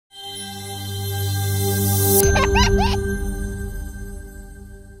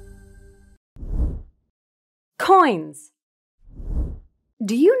Coins.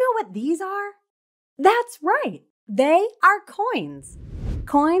 Do you know what these are? That's right. They are coins.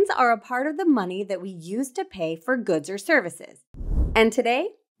 Coins are a part of the money that we use to pay for goods or services. And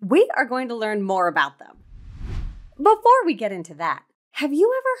today, we are going to learn more about them. Before we get into that, have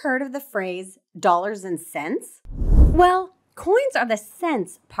you ever heard of the phrase dollars and cents? Well, coins are the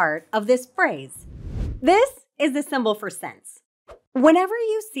cents part of this phrase. This is the symbol for cents. Whenever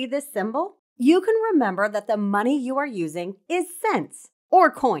you see this symbol, you can remember that the money you are using is cents or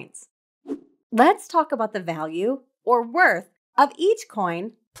coins. Let's talk about the value or worth of each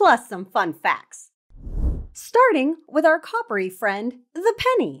coin plus some fun facts. Starting with our coppery friend, the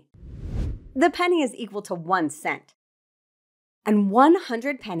penny. The penny is equal to 1 cent. And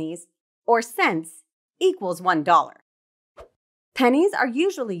 100 pennies or cents equals $1. Pennies are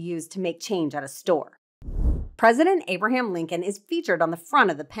usually used to make change at a store. President Abraham Lincoln is featured on the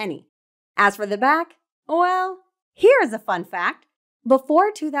front of the penny. As for the back, well, here's a fun fact.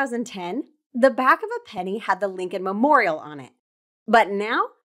 Before 2010, the back of a penny had the Lincoln Memorial on it. But now,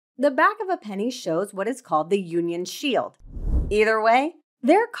 the back of a penny shows what is called the Union Shield. Either way,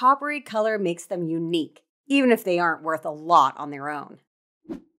 their coppery color makes them unique, even if they aren't worth a lot on their own.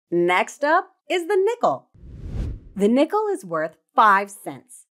 Next up is the nickel. The nickel is worth 5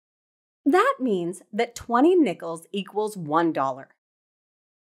 cents. That means that 20 nickels equals $1.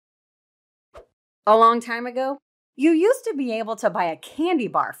 A long time ago, you used to be able to buy a candy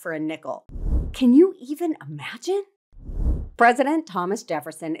bar for a nickel. Can you even imagine? President Thomas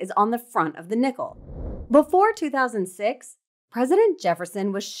Jefferson is on the front of the nickel. Before 2006, President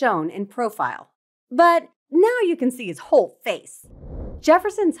Jefferson was shown in profile, but now you can see his whole face.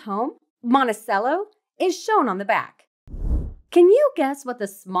 Jefferson's home, Monticello, is shown on the back. Can you guess what the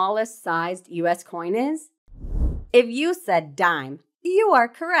smallest sized U.S. coin is? If you said dime, you are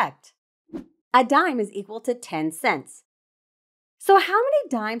correct. A dime is equal to 10 cents. So how many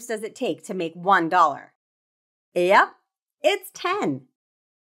dimes does it take to make $1? Yep, it's 10.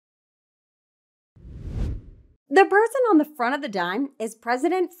 The person on the front of the dime is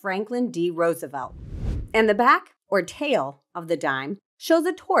President Franklin D. Roosevelt. And the back, or tail, of the dime shows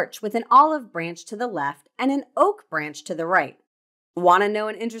a torch with an olive branch to the left and an oak branch to the right. Want to know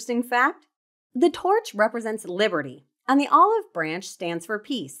an interesting fact? The torch represents liberty, and the olive branch stands for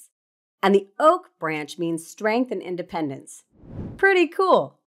peace. And the oak branch means strength and independence. Pretty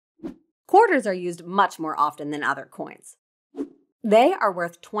cool. Quarters are used much more often than other coins. They are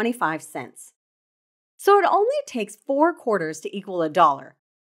worth 25 cents. So it only takes 4 quarters to equal $1.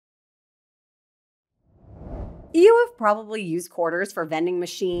 You have probably used quarters for vending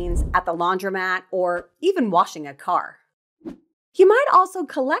machines, at the laundromat, or even washing a car. You might also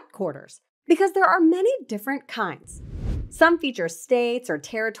collect quarters because there are many different kinds. Some feature states or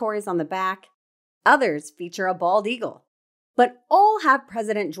territories on the back. Others feature a bald eagle. But all have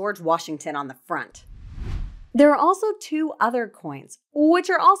President George Washington on the front. There are also 2 other coins, which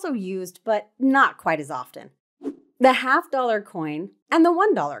are also used but not quite as often. The $50 coin and the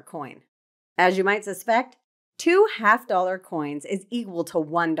 $1 coin. As you might suspect, 2 half-dollar coins is equal to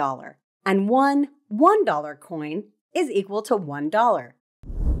 $1, and one $1 coin is equal to $1.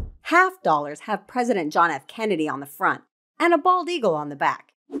 Half dollars have President John F. Kennedy on the front and a bald eagle on the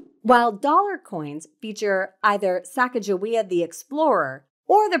back, while dollar coins feature either Sacagawea the Explorer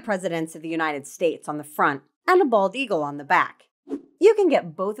or the Presidents of the United States on the front and a bald eagle on the back. You can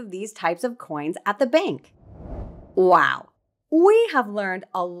get both of these types of coins at the bank. Wow, we have learned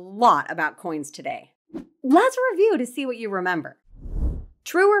a lot about coins today. Let's review to see what you remember.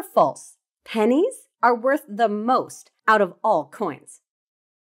 True or false? Pennies are worth the most out of all coins.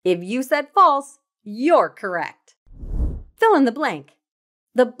 If you said false, you're correct. Fill in the blank.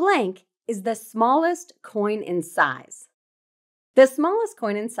 The blank is the smallest coin in size. The smallest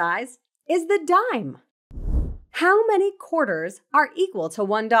coin in size is the dime. How many quarters are equal to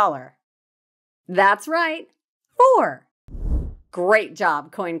 $1? That's right, 4. Great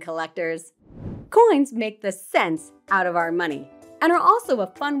job, coin collectors. Coins make the sense out of our money and are also a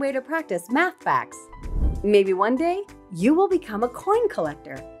fun way to practice math facts. Maybe one day you will become a coin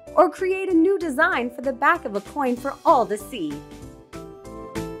collector or create a new design for the back of a coin for all to see.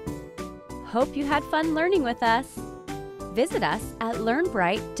 Hope you had fun learning with us. Visit us at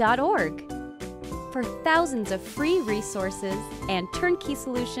learnbright.org for thousands of free resources and turnkey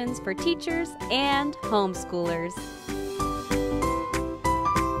solutions for teachers and homeschoolers.